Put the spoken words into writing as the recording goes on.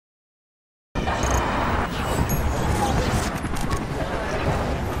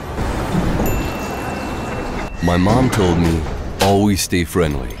My mom told me, always stay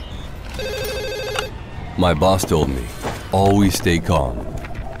friendly. My boss told me, always stay calm.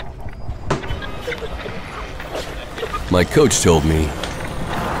 My coach told me,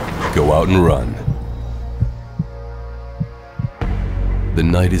 go out and run. The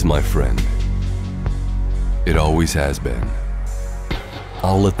night is my friend. It always has been.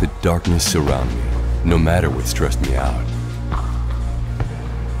 I'll let the darkness surround me, no matter what stressed me out.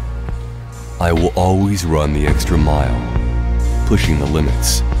 I will always run the extra mile, pushing the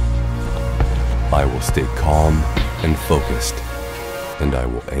limits. I will stay calm and focused, and I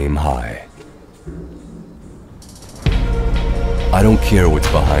will aim high. I don't care what's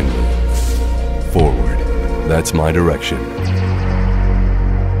behind me. Forward, that's my direction.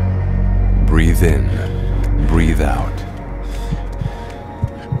 Breathe in, breathe out.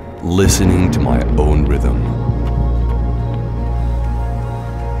 Listening to my own rhythm.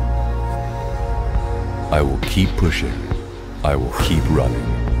 I will keep pushing, I will keep running,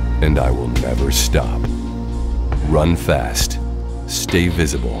 and I will never stop. Run fast, stay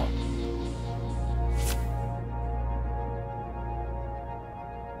visible,